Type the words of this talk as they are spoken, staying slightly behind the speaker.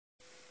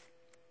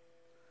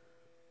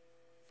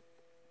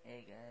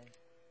Hey guys,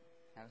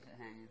 how's it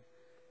hanging?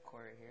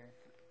 Corey here.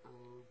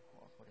 Who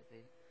else would it be?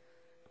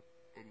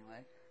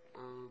 Anyway,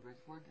 I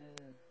just wanted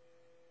to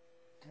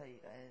tell you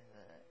guys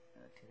that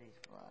today's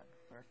vlog,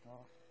 first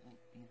off,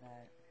 won't be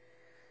that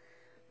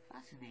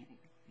fascinating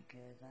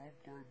because I've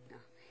done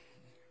nothing.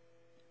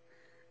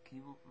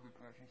 Came home from the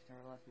grocery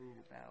store last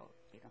night about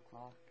 8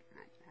 o'clock and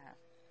I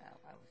passed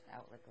out. I was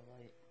out like a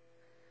light.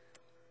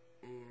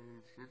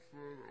 And since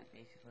then,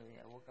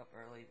 I woke up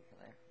early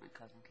because my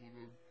cousin came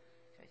in,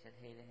 so I said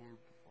hey to him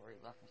before he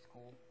left for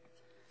school.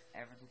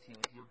 Ever since he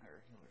was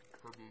younger, he would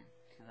come in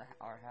to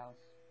our house,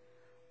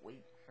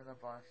 wait for the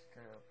bus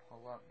to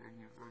pull up, and then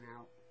he'd run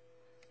out.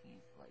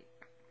 He's like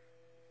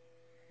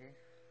 15,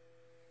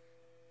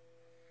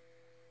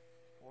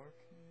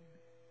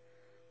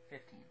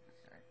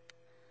 let's say.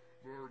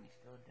 Now, and he's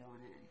still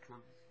doing it, and he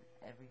comes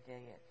every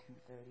day at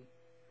 2:30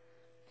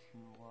 to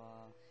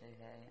say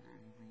hey, and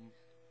then he leaves.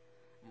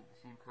 We have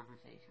the same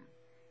conversation.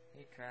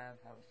 Hey Trav,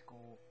 how was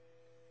school?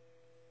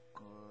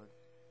 Good.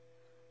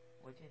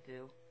 What'd you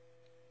do?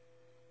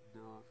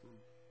 Nothing.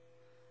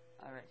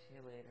 Alright, see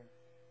you later.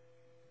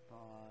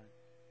 Bye.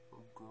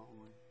 I'm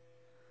going.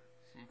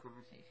 Same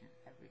conversation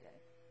every day.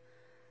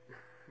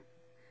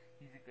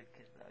 He's a good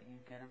kid though. You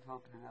get him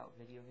talking about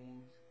video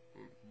games,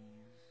 and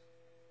he's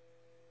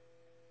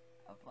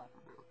a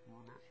blabbermouth. He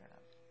will not shut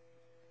up.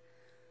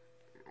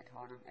 I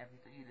taught him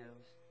everything he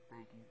knows.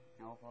 Thank you.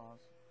 No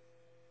applause.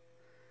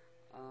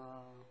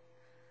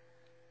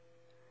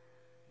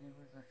 There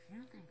was a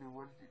few things I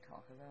wanted to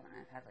talk about, and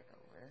I had like a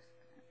list,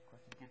 and of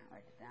course I didn't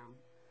write it down,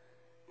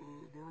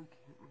 and now I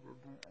can't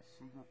remember a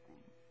single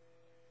thing.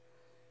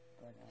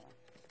 But,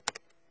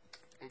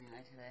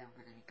 anyway, today I'm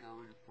going to be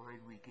going to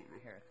finally get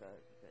my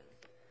haircut, because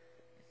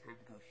it's time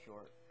to go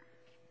short,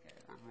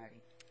 because I'm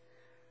ready.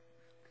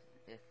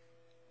 If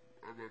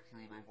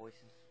my voice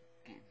is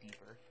getting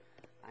deeper,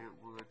 I don't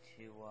want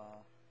to,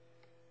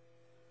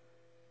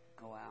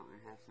 go out and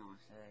have someone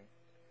say,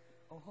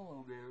 "Oh,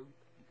 hello, man,"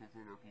 because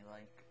then I'll be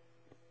like,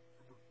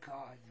 "Oh,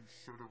 God, you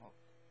son of a..."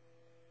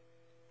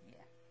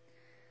 Yeah.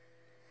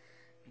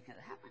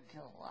 Because it happened to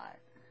a lot.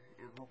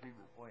 I'm hoping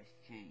the voice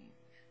change,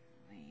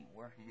 the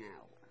working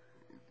out,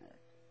 and the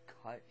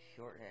cut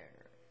short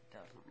hair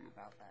does something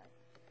about that.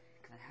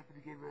 Because it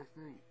happened again last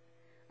night.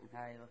 A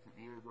guy looked at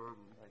me and my mom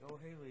and was like, "Oh,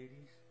 hey,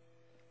 ladies.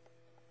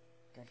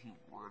 Does he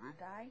wanna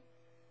die?"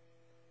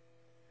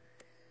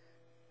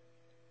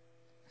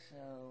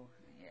 So,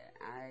 yeah,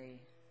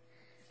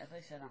 as I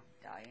said, I'm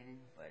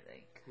dieting, but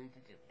I kind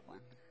of did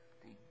one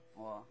thing.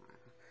 Well,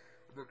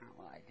 I'm not gonna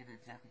lie, I didn't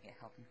exactly get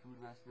healthy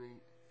food last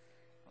night,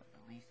 but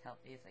the least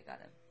healthiest, I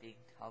got a big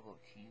tub of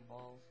cheese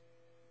balls.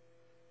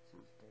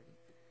 Sounds dirty.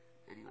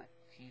 Anyway,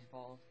 cheese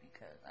balls,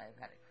 because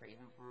I've had a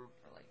craving for them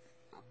for like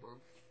a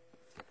month,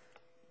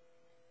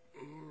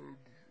 and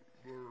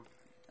now I'm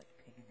like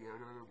picking down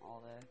on them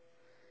all day,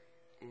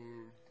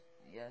 and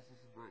yes,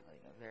 this is my,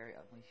 like, a very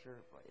ugly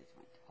shirt, but it's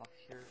my tough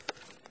shirt.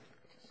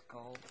 It's a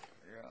skull.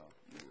 Yeah,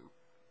 you know,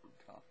 I'm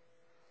tough.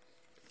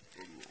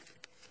 Anyway.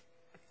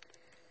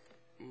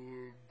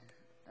 And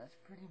that's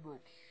pretty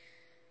much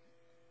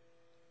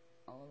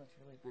all that's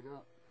really been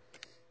up.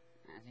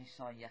 As you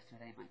saw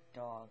yesterday, my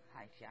dog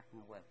hijacked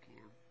my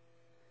webcam.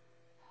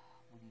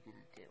 What are you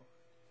gonna do?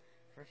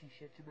 First he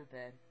shits in my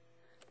bed,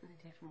 then he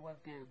takes my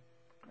webcam.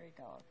 Great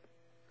dog.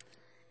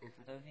 And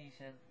for those of you who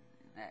said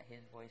that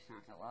his voice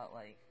sounds a lot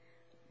like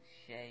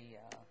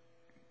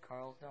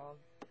Carl's dog,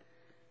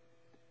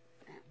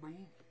 it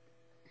might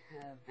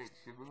have been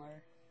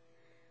similar,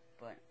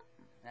 but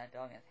that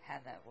dog has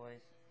had that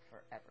voice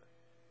forever.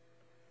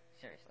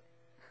 Seriously.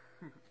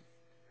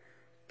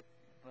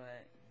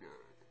 But,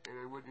 and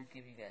I wanted to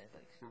give you guys,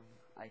 like, some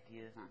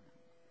ideas on,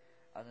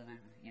 other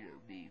than, you know,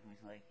 me,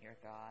 who's like, "You're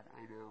God,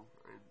 I know,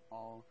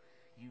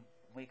 you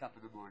wake up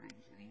in the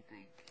mornings and you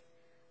think,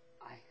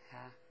 I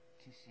have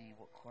to see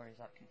what Corey's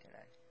up to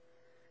today.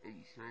 And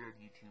you sign on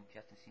YouTube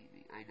just to see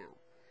me. I know.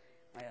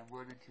 I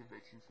wanted to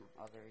mention some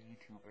other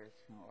YouTubers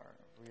who are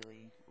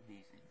really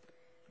amazing.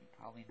 You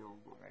probably know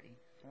them already,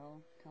 so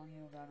I'll tell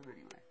you about them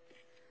anyway.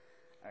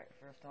 Alright,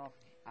 first off,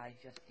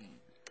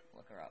 Justine.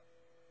 Look her up.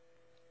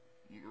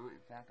 You know, in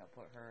fact, I'll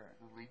put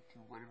the link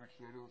to one of her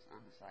channels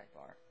on the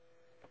sidebar.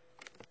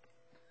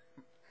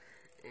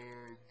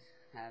 And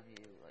have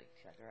you, like,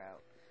 check her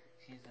out.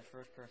 She's the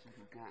first person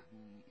who got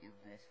me in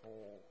this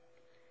whole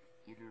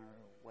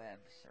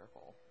interweb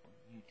circle of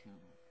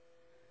YouTube,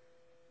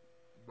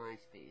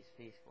 MySpace,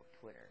 Facebook,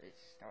 Twitter. It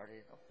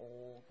started the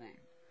whole thing.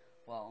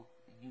 Well,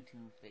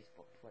 YouTube,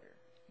 Facebook, Twitter.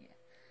 Yeah.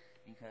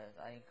 Because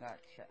I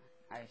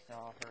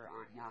saw her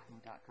on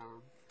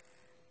Yahoo.com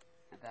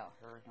about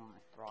her doing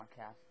this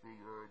broadcast thing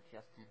on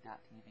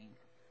Justin.tv,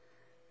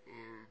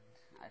 and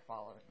I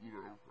followed,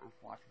 I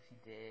watched what she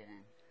did,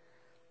 and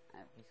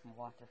I basically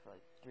watched her for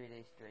like 3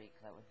 days straight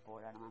because I was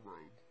bored out of my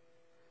mind.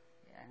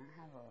 Yeah, I didn't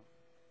have a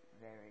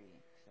very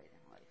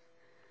exciting life.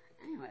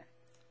 Anyway,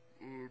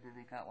 and then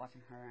I got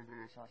watching her, and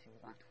then I saw she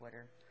was on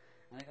Twitter.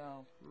 I'm like,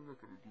 oh, I'm not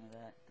gonna do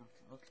that. It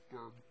looks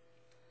dumb.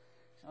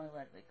 So I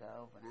let it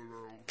go, but then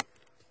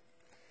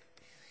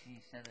she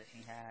said that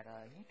she had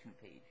a YouTube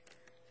page.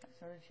 So I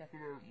started checking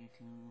out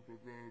YouTube,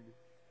 and then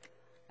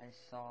I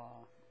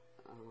saw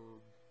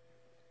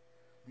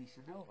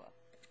Lisa Nova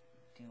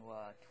do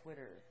a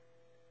Twitter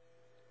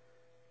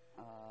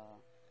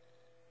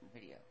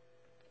video,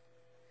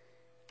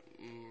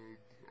 and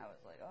I was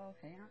like, oh,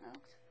 okay, that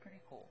looks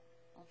pretty cool.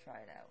 I'll try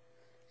it out.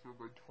 So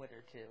I'm on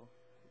Twitter too,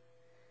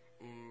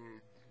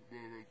 and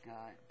then I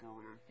got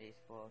going on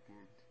Facebook,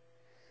 and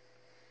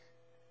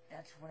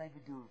that's what I've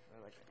been doing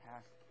for like the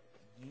past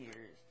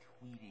years,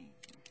 tweeting,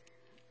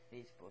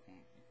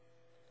 Facebooking,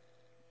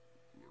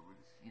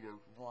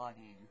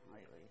 vlogging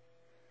lately.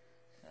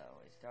 So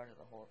it started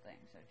the whole thing.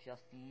 So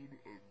Justine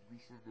and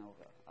Lisa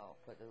Nova. I'll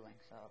put the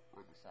links up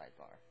on the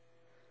sidebar.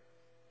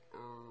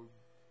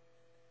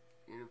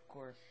 And of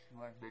course, who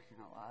I've mentioned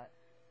a lot,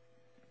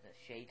 the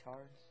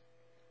Shaytards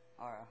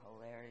are a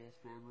hilarious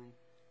family.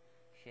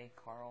 Shay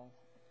Carl,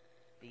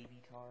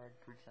 Baby Tard,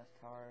 Princess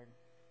Tard,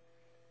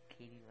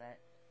 Katie Let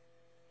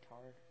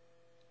Tard,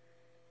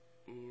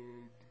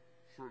 and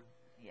Son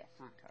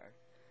Tard,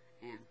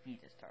 and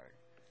Fetus Tard.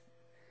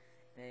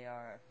 They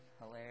are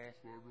a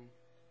hilarious family.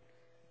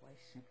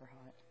 Wife's super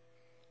hot.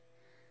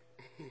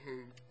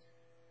 And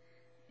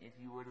if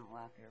you want to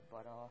laugh your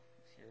butt off,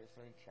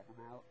 seriously, check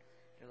them out.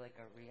 They're like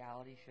a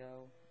reality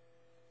show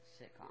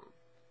sitcom,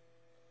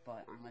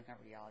 but unlike a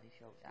reality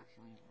show, it's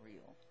actually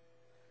real.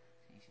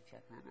 So you should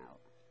check them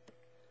out.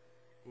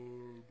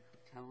 And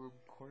tell them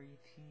Corey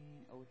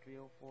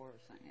T0304 or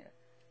something, yeah,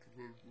 because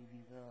then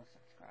maybe they'll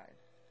subscribe.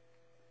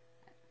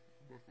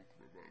 Method to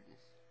my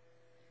madness.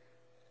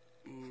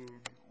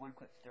 And one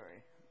quick story.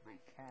 My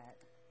cat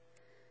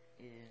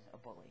is a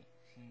bully.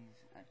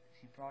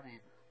 She brought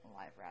in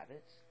live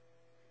rabbits,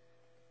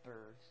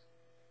 birds.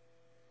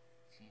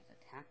 She's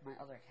attacked my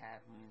other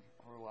cat who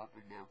grew up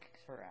and now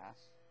kicks her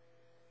ass.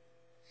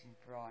 She's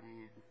brought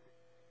in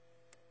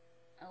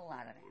a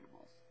lot of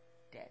animals.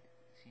 Dead.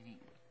 She's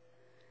eaten.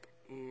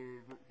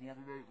 And the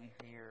other night we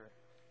hear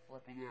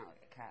flipping out,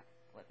 like a cat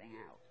flipping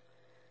out.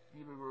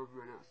 Me and my mom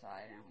run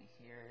outside and we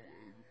hear it,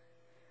 and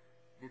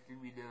next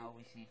thing we know,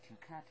 we see two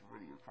cats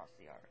running across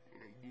the yard. And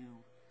I knew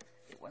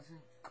it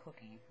wasn't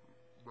Cookie,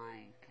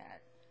 my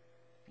cat,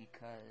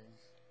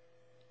 because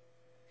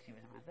she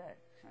was on my bed.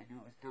 So I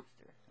knew it was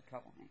Dumpster, the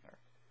troublemaker.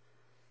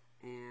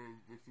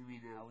 And next thing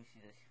we know, we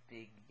see this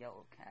big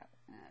yellow cat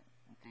that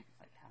we think it's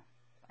like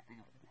I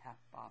think it was a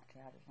half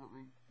bobcat or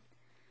something.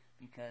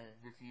 Because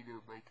next thing you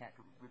know, my cat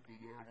comes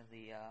ripping out of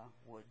the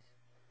woods,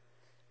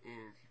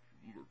 and she,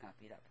 got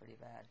beat up pretty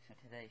bad. So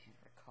today she's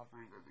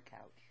recovering on the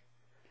couch.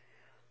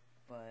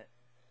 But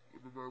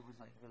my mom was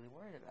like really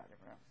worried about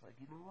it. But I was like,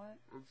 you know what?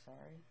 I'm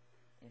sorry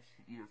if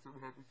something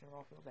happens to her.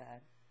 I'll feel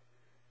bad.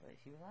 But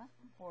she was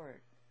asking for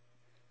it.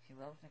 She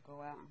loves to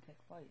go out and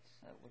pick fights.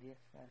 So what do you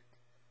expect?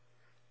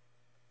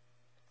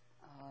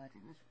 I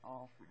think that's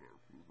all for now,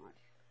 pretty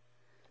much.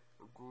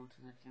 I'm going to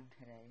the gym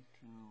today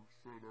to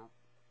sign up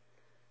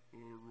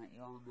and let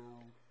y'all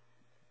know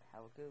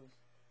how it goes.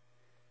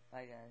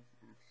 Bye guys,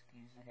 and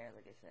excuse the hair,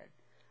 like I said.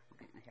 I'm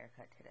getting a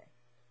haircut today.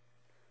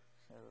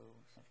 So,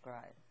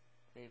 subscribe,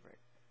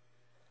 favorite.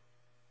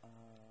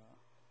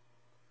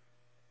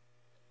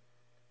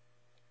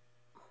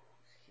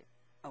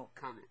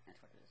 Comment, that's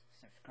what it is.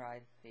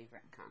 Subscribe,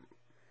 favorite, and comment.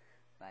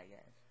 Bye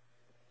guys.